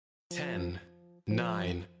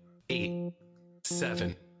9, 8,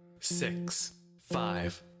 7, 6,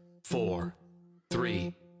 5, 4,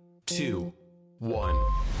 3, 2, 1.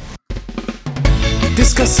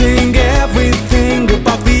 Discussing everything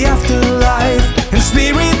about the afterlife and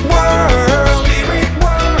spirit world.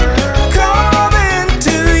 Coming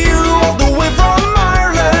to you all the way from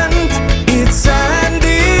Ireland, it's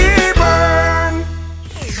Sandie, Byrne.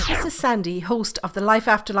 This is Sandie, host of the Life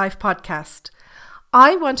AfterLife podcast.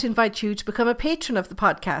 I want to invite you to become a patron of the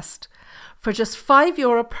podcast. For just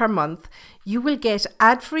 €5 per month, you will get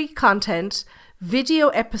ad-free content, video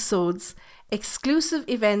episodes, exclusive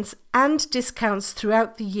events and discounts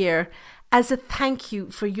throughout the year as a thank you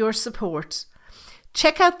for your support.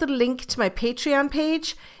 Check out the link to my Patreon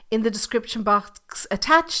page in the description box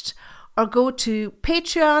attached, or go to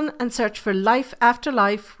Patreon and search for Life After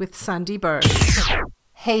Life with Sandie Byrne.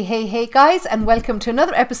 Hey guys, and welcome to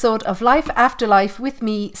another episode of Life After Life with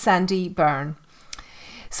me, Sandie Byrne.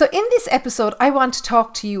 So in this episode, I want to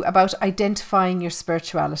talk to you about identifying your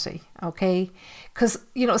spirituality, okay? Because,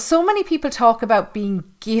 so many people talk about being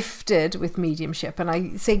gifted with mediumship, and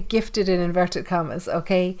I say gifted in inverted commas,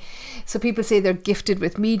 okay? So people say they're gifted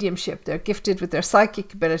with mediumship, they're gifted with their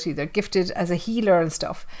psychic ability, they're gifted as a healer and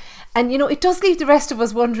stuff. And, it does leave the rest of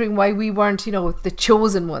us wondering why we weren't, the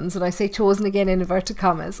chosen ones. And I say chosen again in inverted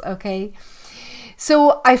commas, okay?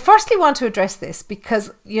 So I firstly want to address this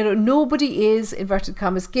because, nobody is, inverted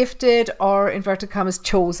commas, gifted or inverted commas,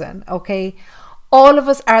 chosen, okay? All of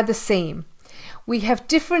us are the same. We have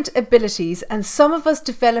different abilities, and some of us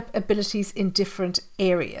develop abilities in different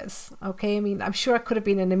areas, okay? I mean, I'm sure I could have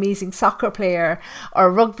been an amazing soccer player or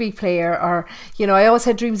a rugby player, or, I always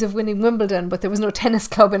had dreams of winning Wimbledon, but there was no tennis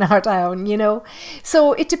club in our town,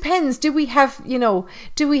 So it depends. Do we have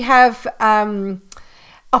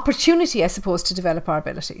opportunity, I suppose, to develop our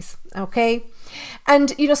abilities, okay?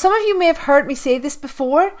 And, some of you may have heard me say this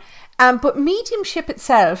before, but mediumship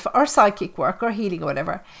itself, or psychic work, or healing, or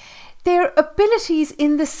whatever, they're abilities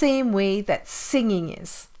in the same way that singing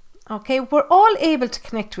is, okay? We're all able to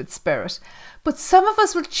connect with spirit, but some of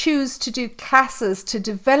us will choose to do classes to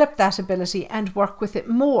develop that ability and work with it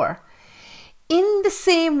more, in the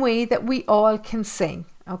same way that we all can sing,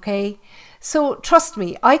 okay? So trust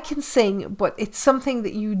me, I can sing, but it's something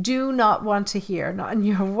that you do not want to hear, not in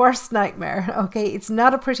your worst nightmare, okay? It's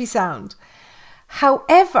not a pretty sound.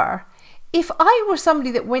 However, if I were somebody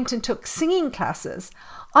that went and took singing classes,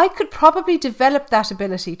 I could probably develop that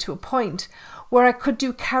ability to a point where I could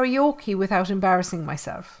do karaoke without embarrassing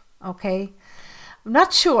myself, okay? I'm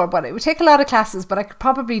not sure, but it would take a lot of classes, but I could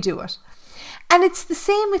probably do it. And it's the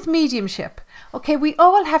same with mediumship, okay? We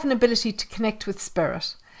all have an ability to connect with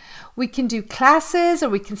spirit. We can do classes, or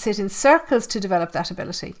we can sit in circles to develop that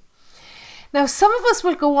ability. Now, some of us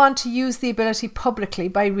will go on to use the ability publicly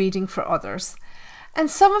by reading for others. And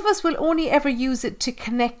some of us will only ever use it to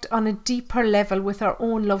connect on a deeper level with our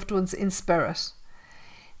own loved ones in spirit.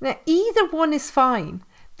 Now, either one is fine.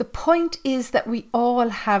 The point is that we all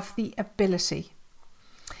have the ability.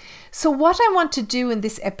 So what I want to do in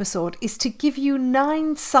this episode is to give you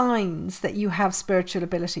 9 signs that you have spiritual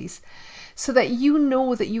abilities, so that you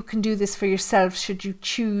know that you can do this for yourself should you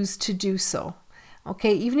choose to do so.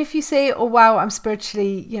 Okay, even if you say, oh wow, I'm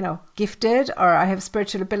spiritually, gifted, or I have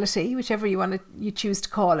spiritual ability, whichever you choose to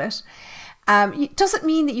call it, it doesn't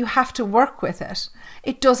mean that you have to work with it.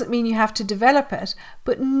 It doesn't mean you have to develop it,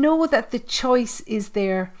 but know that the choice is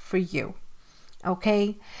there for you.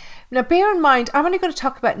 Okay. Now, bear in mind, I'm only going to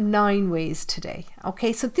talk about 9 ways today.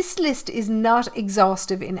 Okay, so this list is not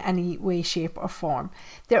exhaustive in any way, shape or form.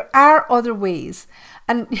 There are other ways.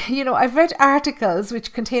 And, I've read articles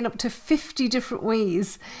which contain up to 50 different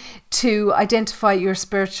ways to identify your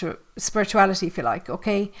spirituality, if you like,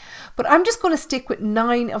 okay? But I'm just going to stick with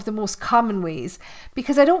 9 of the most common ways,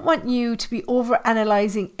 because I don't want you to be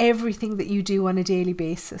over-analysing everything that you do on a daily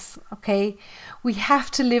basis, okay? We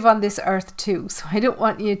have to live on this earth too, so I don't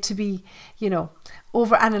want you to be,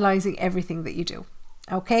 over-analysing everything that you do,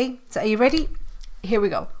 okay? So are you ready? Here we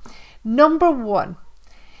go. Number 1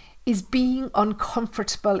 is being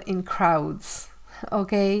uncomfortable in crowds,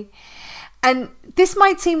 okay? And this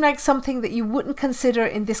might seem like something that you wouldn't consider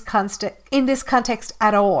in this context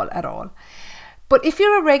at all. But if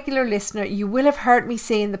you're a regular listener, you will have heard me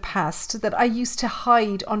say in the past that I used to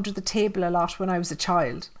hide under the table a lot when I was a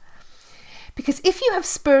child. Because if you have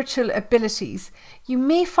spiritual abilities, you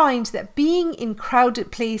may find that being in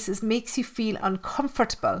crowded places makes you feel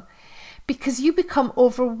uncomfortable, because you become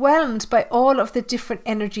overwhelmed by all of the different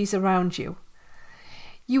energies around you.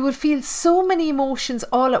 You will feel so many emotions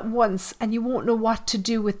all at once, and you won't know what to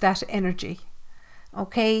do with that energy.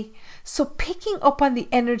 Okay, so picking up on the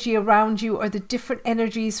energy around you or the different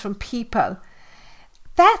energies from people,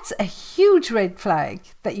 that's a huge red flag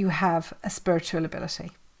that you have a spiritual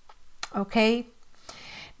ability. Okay,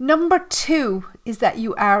 number 2 is that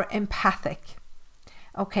you are empathic.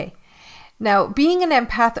 Okay, now being an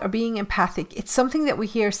empath or being empathic, it's something that we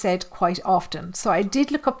hear said quite often. So I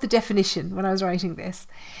did look up the definition when I was writing this.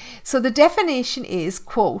 So the definition is,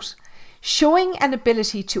 quote, showing an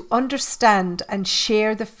ability to understand and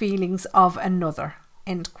share the feelings of another,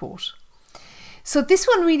 end quote. So this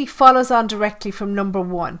one really follows on directly from number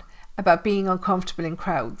 1 about being uncomfortable in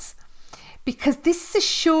crowds. Because this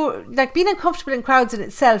is being uncomfortable in crowds in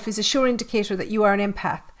itself is a sure indicator that you are an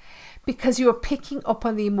empath, because you are picking up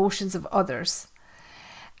on the emotions of others.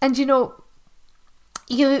 And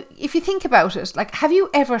if you think about it, like, have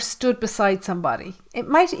you ever stood beside somebody? It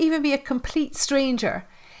might even be a complete stranger,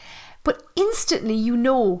 but instantly you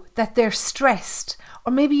know that they're stressed,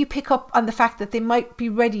 or maybe you pick up on the fact that they might be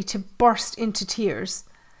ready to burst into tears.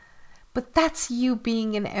 But that's you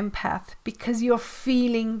being an empath, because you're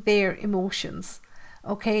feeling their emotions.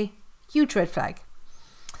 Okay, huge red flag.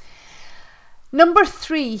 Number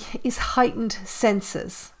 3 is heightened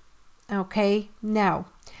senses. Okay, now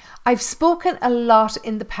I've spoken a lot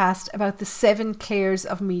in the past about the 7 clairs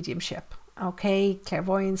of mediumship. Okay,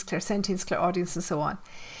 clairvoyance, clairsentience, clairaudience, and so on.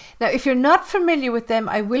 Now, if you're not familiar with them,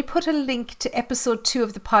 I will put a link to episode 2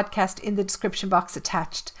 of the podcast in the description box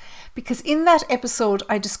attached, because in that episode,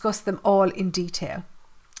 I discuss them all in detail.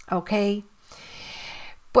 Okay?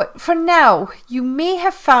 But for now, you may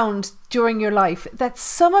have found during your life that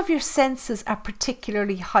some of your senses are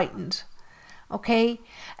particularly heightened. Okay?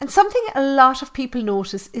 And something a lot of people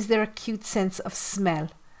notice is their acute sense of smell.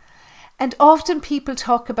 And often people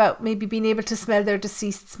talk about maybe being able to smell their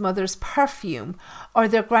deceased mother's perfume or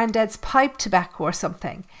their granddad's pipe tobacco or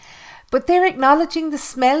something. But they're acknowledging the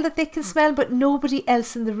smell that they can smell, but nobody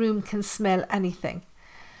else in the room can smell anything.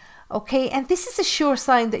 Okay, and this is a sure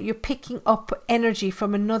sign that you're picking up energy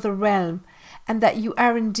from another realm and that you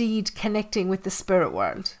are indeed connecting with the spirit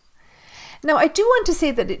world. Now, I do want to say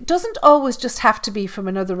that it doesn't always just have to be from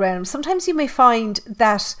another realm. Sometimes you may find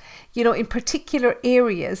that, in particular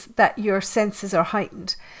areas that your senses are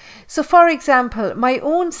heightened. So, for example, my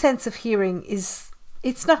own sense of hearing it's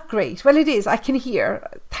not great. Well, it is. I can hear.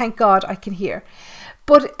 Thank God I can hear.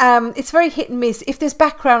 But it's very hit and miss. If there's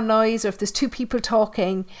background noise or if there's 2 people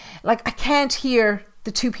talking, like, I can't hear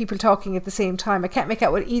the 2 people talking at the same time. I can't make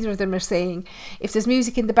out what either of them are saying. If there's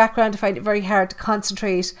music in the background, I find it very hard to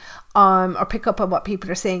concentrate or pick up on what people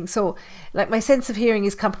are saying. So, like, my sense of hearing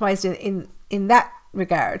is compromised in that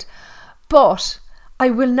regard. But I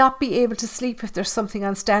will not be able to sleep if there's something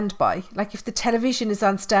on standby. Like, if the television is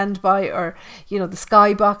on standby, or, the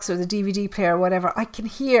skybox or the DVD player or whatever, I can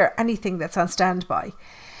hear anything that's on standby.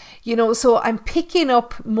 So I'm picking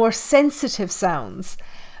up more sensitive sounds.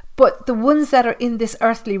 But the ones that are in this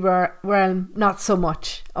earthly realm, not so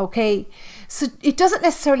much, okay? So it doesn't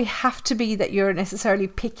necessarily have to be that you're necessarily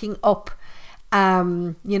picking up,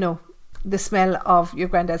 the smell of your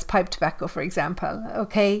granddad's pipe tobacco, for example,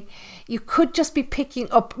 okay? You could just be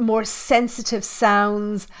picking up more sensitive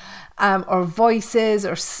sounds or voices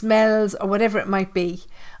or smells or whatever it might be,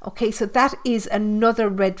 okay? So that is another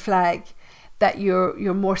red flag that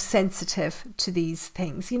you're more sensitive to these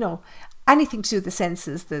things, anything to do with the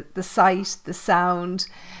senses, the sight, the sound,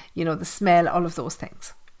 the smell, all of those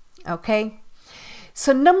things. Okay.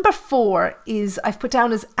 So number 4 is I've put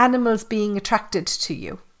down as animals being attracted to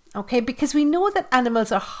you. Okay. Because we know that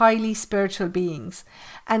animals are highly spiritual beings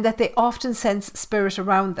and that they often sense spirit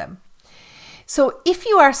around them. So if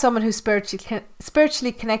you are someone who's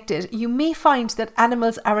spiritually connected, you may find that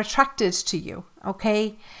animals are attracted to you.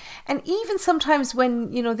 Okay. And even sometimes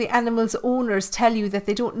when, the animal's owners tell you that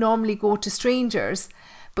they don't normally go to strangers,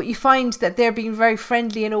 but you find that they're being very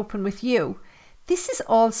friendly and open with you, this is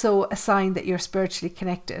also a sign that you're spiritually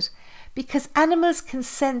connected, because animals can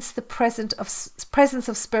sense the presence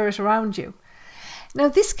of spirit around you. Now,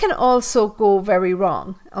 this can also go very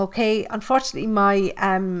wrong, okay? Unfortunately,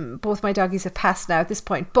 both my doggies have passed now at this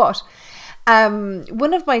point, but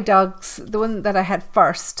one of my dogs, the one that I had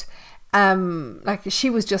first, she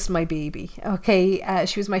was just my baby, okay?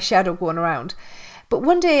 She was my shadow going around. But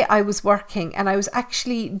one day I was working and I was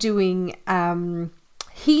actually doing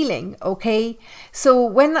healing, okay? So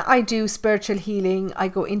when I do spiritual healing, I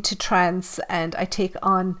go into trance and I take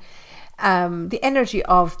on the energy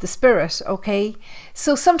of the spirit, okay?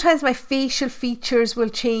 So sometimes my facial features will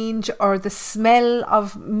change, or the smell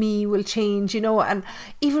of me will change, and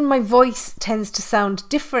even my voice tends to sound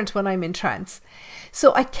different when I'm in trance.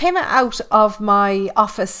 So I came out of my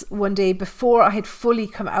office one day before I had fully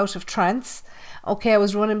come out of trance. Okay, I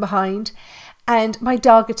was running behind and my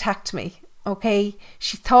dog attacked me. Okay,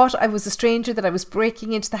 she thought I was a stranger, that I was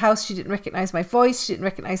breaking into the house. She didn't recognize my voice. She didn't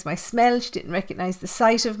recognize my smell. She didn't recognize the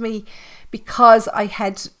sight of me, because I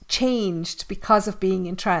had changed because of being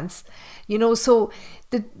in trance. So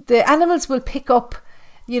the animals will pick up,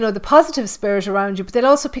 the positive spirit around you, but they'll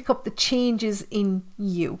also pick up the changes in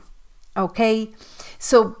you. Okay,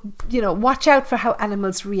 so, watch out for how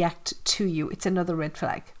animals react to you. It's another red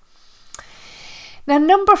flag. Now,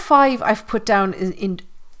 number 5 I've put down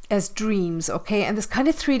as dreams, okay? And there's kind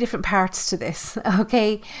of 3 different parts to this,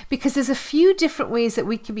 okay? Because there's a few different ways that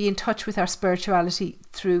we can be in touch with our spirituality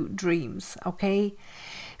through dreams, okay?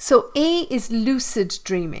 So A is lucid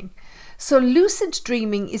dreaming. So lucid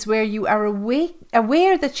dreaming is where you are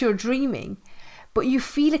aware that you're dreaming, but you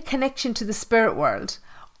feel a connection to the spirit world.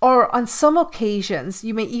 Or on some occasions,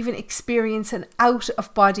 you may even experience an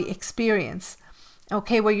out-of-body experience,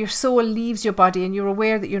 okay, where your soul leaves your body and you're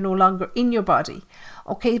aware that you're no longer in your body.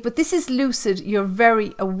 Okay, but this is lucid, you're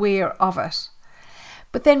very aware of it.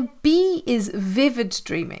 But then B is vivid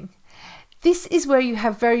dreaming. This is where you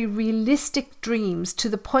have very realistic dreams to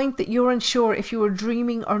the point that you're unsure if you were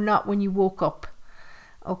dreaming or not when you woke up.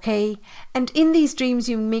 Okay, and in these dreams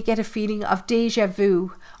you may get a feeling of déjà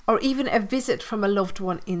vu, or even a visit from a loved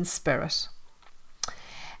one in spirit.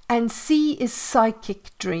 And C is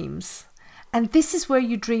psychic dreams. And this is where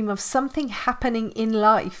you dream of something happening in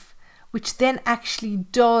life, which then actually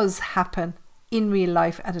does happen in real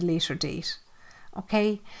life at a later date.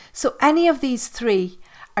 Okay, so any of these three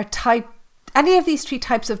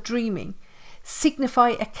types of dreaming signify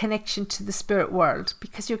a connection to the spirit world,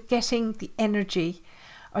 because you're getting the energy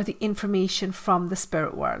or the information from the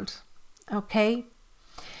spirit world. Okay.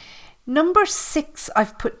 Number 6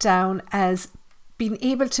 I've put down as being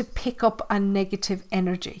able to pick up on negative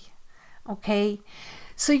energy. Okay.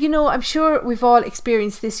 So, I'm sure we've all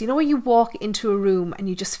experienced this, when you walk into a room and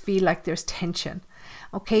you just feel like there's tension.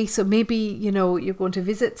 Okay, so maybe, you're going to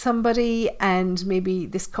visit somebody and maybe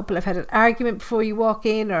this couple have had an argument before you walk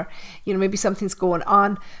in, or, maybe something's going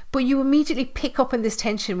on, but you immediately pick up on this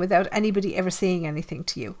tension without anybody ever saying anything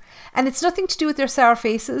to you. And it's nothing to do with their sour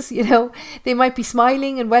faces, they might be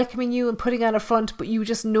smiling and welcoming you and putting on a front, but you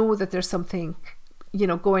just know that there's something,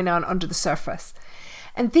 going on under the surface.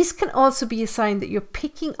 And this can also be a sign that you're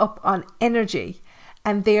picking up on energy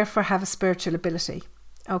and therefore have a spiritual ability.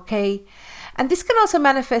 Okay. And this can also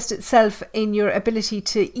manifest itself in your ability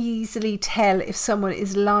to easily tell if someone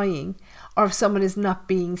is lying or if someone is not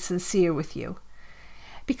being sincere with you.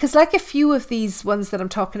 Because like a few of these ones that I'm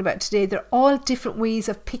talking about today, they're all different ways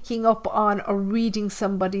of picking up on or reading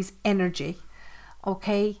somebody's energy.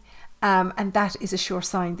 Okay. And that is a sure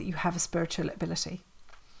sign that you have a spiritual ability.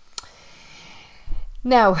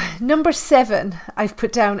 Now, number 7, I've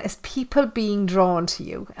put down as people being drawn to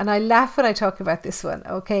you. And I laugh when I talk about this one,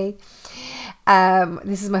 okay?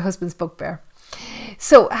 This is my husband's bugbear.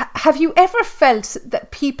 So, have you ever felt that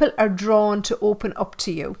people are drawn to open up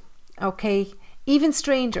to you, okay? Even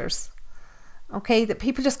strangers, okay? That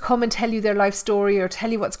people just come and tell you their life story or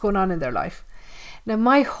tell you what's going on in their life. Now,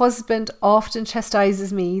 my husband often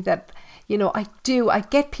chastises me that I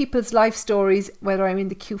get people's life stories, whether I'm in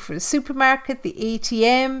the queue for the supermarket, the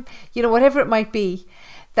ATM, whatever it might be,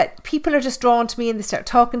 that people are just drawn to me and they start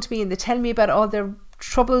talking to me and they tell me about all their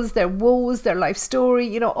troubles, their woes, their life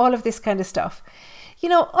story, all of this kind of stuff.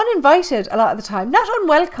 Uninvited a lot of the time, not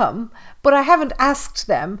unwelcome, but I haven't asked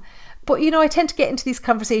them. But, I tend to get into these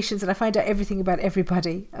conversations and I find out everything about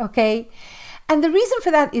everybody, okay? And the reason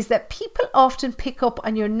for that is that people often pick up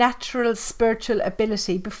on your natural spiritual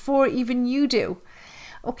ability before even you do.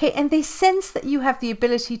 Okay, and they sense that you have the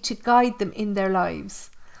ability to guide them in their lives.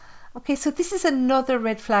 Okay, so this is another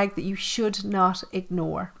red flag that you should not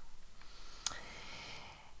ignore.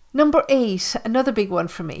 Number 8, another big one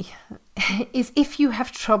for me, is if you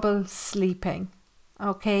have trouble sleeping.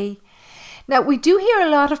 Okay, now we do hear a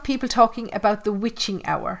lot of people talking about the witching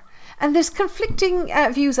hour. And there's conflicting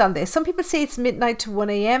views on this. Some people say it's midnight to 1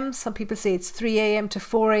 a.m. Some people say it's 3 a.m. to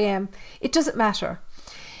 4 a.m. It doesn't matter.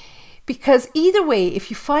 Because either way, if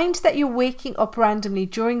you find that you're waking up randomly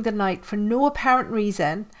during the night for no apparent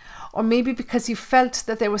reason, or maybe because you felt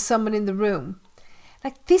that there was someone in the room,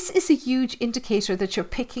 this is a huge indicator that you're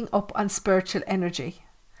picking up on spiritual energy.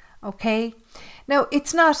 Okay. Now,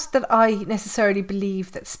 it's not that I necessarily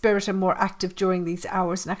believe that spirit are more active during these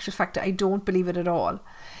hours. In actual fact, I don't believe it at all.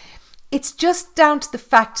 It's just down to the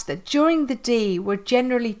fact that during the day, we're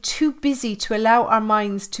generally too busy to allow our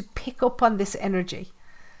minds to pick up on this energy.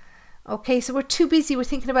 Okay, so we're too busy. We're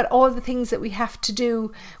thinking about all the things that we have to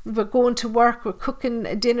do. We're going to work, we're cooking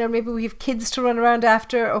a dinner, maybe we have kids to run around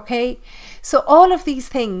after, okay? So all of these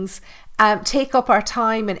things take up our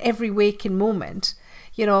time in every waking moment,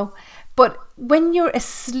 you know. But when you're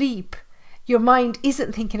asleep, your mind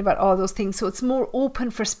isn't thinking about all those things. So it's more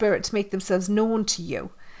open for spirit to make themselves known to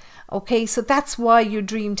you. Okay, so that's why your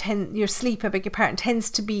sleep, tends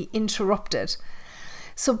to be interrupted.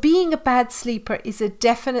 So being a bad sleeper is a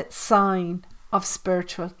definite sign of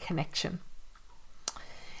spiritual connection.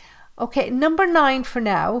 Okay, number 9 for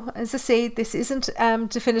now. As I say, this isn't a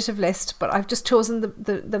definitive list, but I've just chosen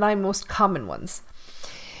the 9 most common ones.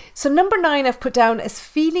 So number 9 I've put down as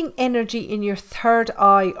feeling energy in your third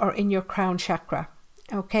eye or in your crown chakra.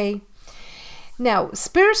 Okay. Now,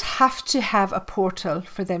 spirits have to have a portal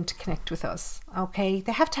for them to connect with us, okay?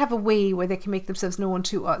 They have to have a way where they can make themselves known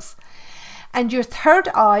to us. And your third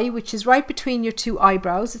eye, which is right between your 2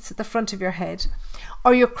 eyebrows, it's at the front of your head,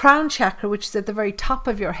 or your crown chakra, which is at the very top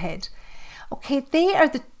of your head, okay,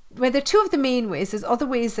 they're 2 of the main ways. There's other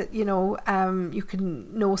ways that, you know, you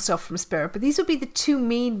can know stuff from spirit, but these would be the 2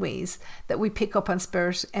 main ways that we pick up on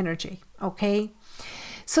spirit energy, okay?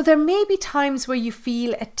 So there may be times where you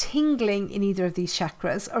feel a tingling in either of these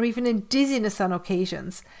chakras or even in dizziness on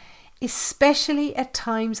occasions, especially at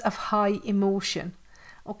times of high emotion.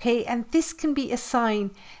 Okay, and this can be a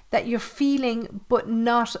sign that you're feeling but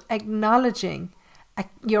not acknowledging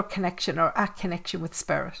your connection or a connection with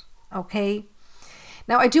spirit. Okay.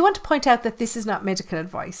 Now, I do want to point out that this is not medical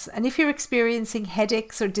advice. And if you're experiencing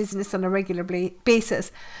headaches or dizziness on a regular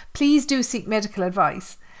basis, please do seek medical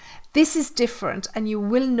advice. This is different and you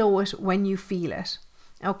will know it when you feel it.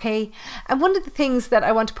 Okay. And one of the things that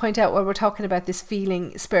I want to point out while we're talking about this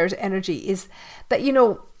feeling spirit energy is that, you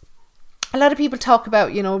know, a lot of people talk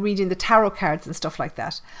about, you know, reading the tarot cards and stuff like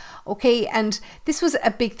that. Okay. And this was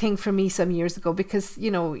a big thing for me some years ago because, you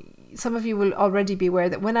know, some of you will already be aware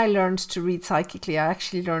that when I learned to read psychically, I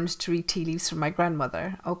actually learned to read tea leaves from my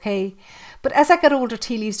grandmother. Okay. But as I got older,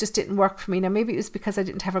 tea leaves just didn't work for me. Now, maybe it was because I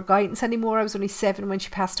didn't have her guidance anymore. I was only 7 when she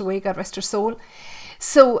passed away, God rest her soul.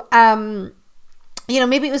 So, you know,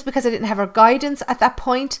 maybe it was because I didn't have her guidance at that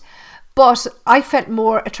point. But I felt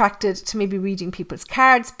more attracted to maybe reading people's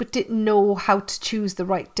cards, but didn't know how to choose the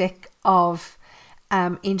right deck of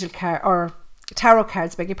angel card or tarot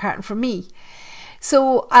cards, beg your pardon, for me.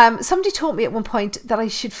 So somebody told me at one point that I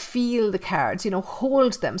should feel the cards, you know,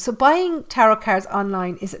 hold them. So buying tarot cards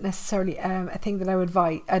online isn't necessarily a thing that I would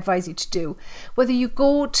advise you to do. Whether you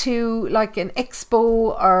go to like an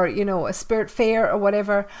expo or, you know, a spirit fair or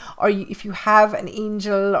whatever, or if you have an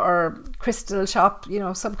angel or crystal shop, you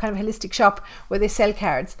know, some kind of holistic shop where they sell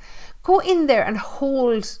cards, go in there and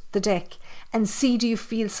hold the deck and see, do you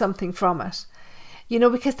feel something from it? You know,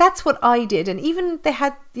 because that's what I did. And even they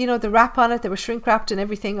had, you know, the wrap on it, they were shrink wrapped and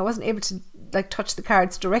everything. I wasn't able to like touch the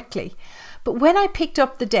cards directly. But when I picked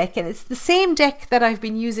up the deck, and it's the same deck that I've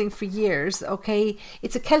been using for years, okay,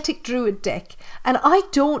 it's a Celtic Druid deck. And I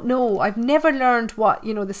don't know, I've never learned what,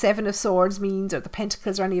 you know, the 7 of Swords means or the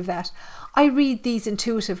Pentacles or any of that. I read these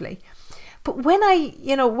intuitively. But when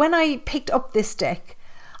I picked up this deck,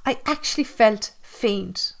 I actually felt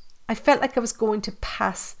faint. I felt like I was going to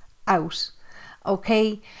pass out.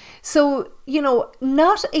 Okay, so, you know,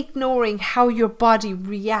 not ignoring how your body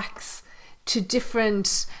reacts to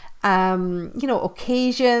different, you know,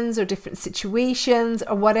 occasions or different situations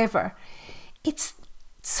or whatever. It's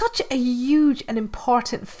such a huge and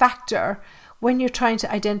important factor when you're trying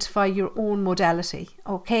to identify your own modality.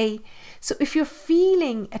 Okay, so if you're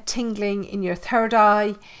feeling a tingling in your third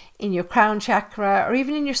eye, in your crown chakra, or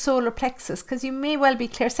even in your solar plexus, because you may well be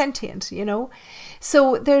clairsentient, you know.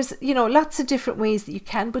 So there's, you know, lots of different ways that you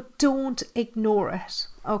can, but don't ignore it,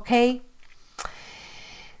 okay?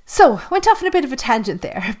 So, went off on a bit of a tangent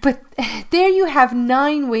there, but there you have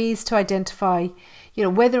 9 ways to identify, you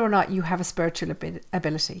know, whether or not you have a spiritual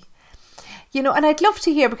ability. You know, and I'd love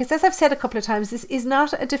to hear, because as I've said a couple of times, this is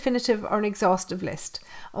not a definitive or an exhaustive list,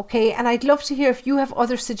 okay? And I'd love to hear if you have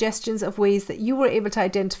other suggestions of ways that you were able to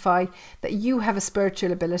identify that you have a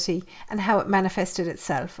spiritual ability and how it manifested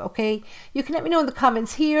itself, okay? You can let me know in the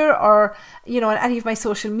comments here or, you know, on any of my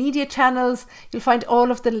social media channels. You'll find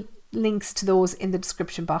all of the links to those in the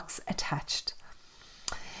description box attached.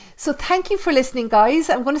 So thank you for listening, guys.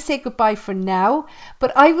 I'm going to say goodbye for now,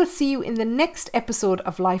 but I will see you in the next episode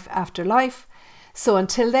of Life After Life. So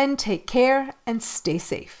until then, take care and stay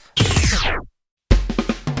safe.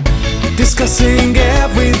 Discussing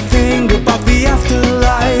everything